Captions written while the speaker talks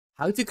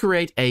How to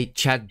create a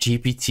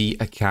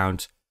ChatGPT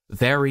account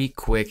very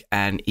quick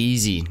and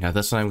easy. Now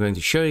that's what I'm going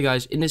to show you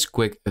guys in this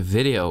quick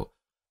video.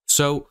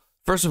 So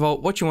first of all,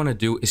 what you want to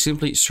do is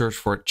simply search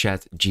for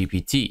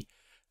ChatGPT.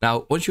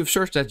 Now, once you've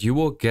searched that, you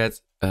will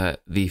get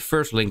the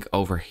first link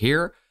over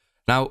here.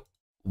 Now,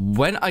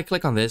 when I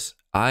click on this,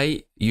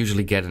 I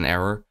usually get an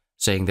error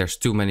saying there's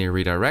too many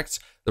redirects.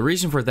 The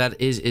reason for that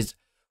is it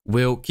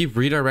will keep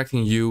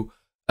redirecting you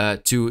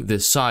to the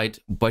site,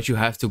 but you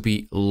have to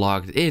be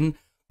logged in.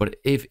 But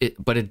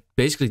it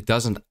basically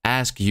doesn't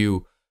ask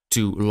you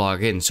to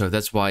log in. So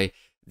that's why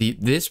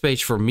this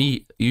page for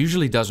me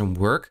usually doesn't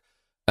work.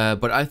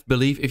 But I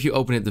believe if you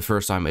open it the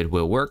first time, it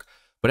will work.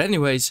 But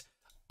anyways,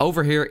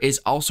 over here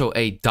is also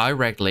a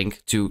direct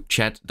link to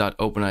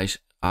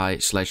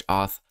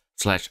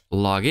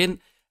chat.openai/auth/login.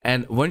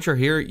 And once you're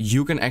here,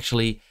 you can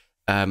actually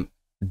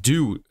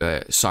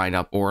sign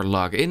up or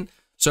log in.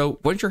 So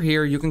once you're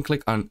here, you can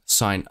click on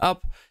sign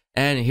up.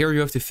 And here you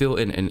have to fill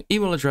in an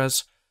email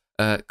address,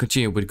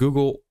 continue with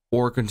Google,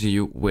 or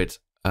continue with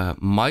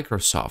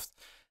Microsoft.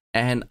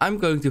 And I'm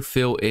going to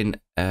fill in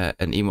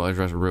an email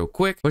address real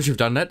quick. Once you've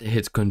done that,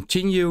 hit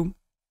continue.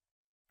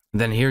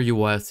 Then here you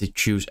will have to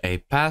choose a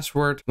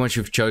password. Once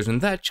you've chosen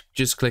that,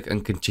 just click on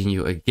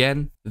continue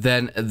again.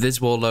 Then this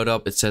will load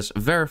up. It says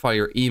verify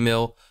your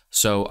email.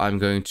 So I'm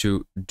going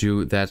to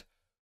do that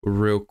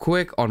real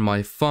quick on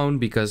my phone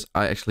because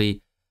I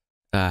actually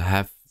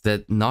have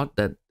that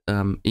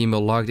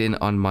email logged in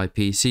on my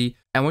PC.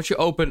 And once you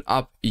open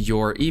up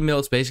your email,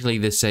 it's basically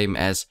the same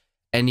as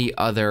any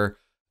other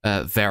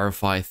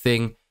verify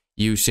thing.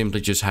 You simply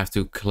just have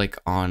to click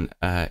on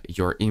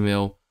your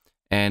email,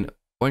 and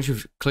once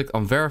you've clicked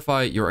on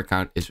verify, your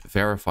account is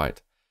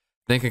verified.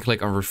 Then you can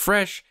click on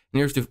refresh, and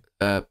you have to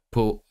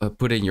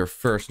put in your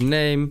first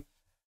name.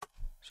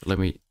 So let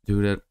me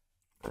do that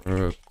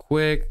real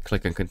quick.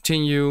 Click on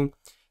continue.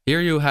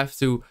 Here you have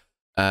to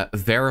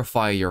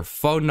verify your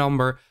phone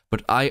number,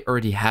 but I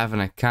already have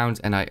an account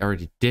and I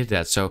already did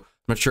that. So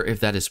I'm not sure if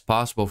that is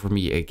possible for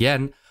me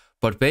again.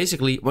 But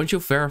basically, once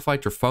you've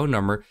verified your phone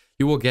number,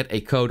 you will get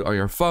a code on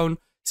your phone.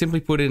 Simply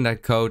put in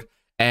that code,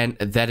 and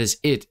that is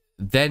it.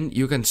 Then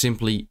you can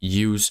simply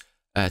use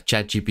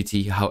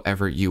ChatGPT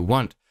however you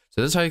want.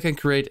 So that's how you can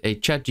create a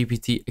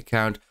ChatGPT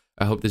account.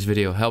 I hope this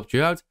video helped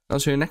you out. I'll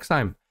see you next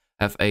time.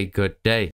 Have a good day.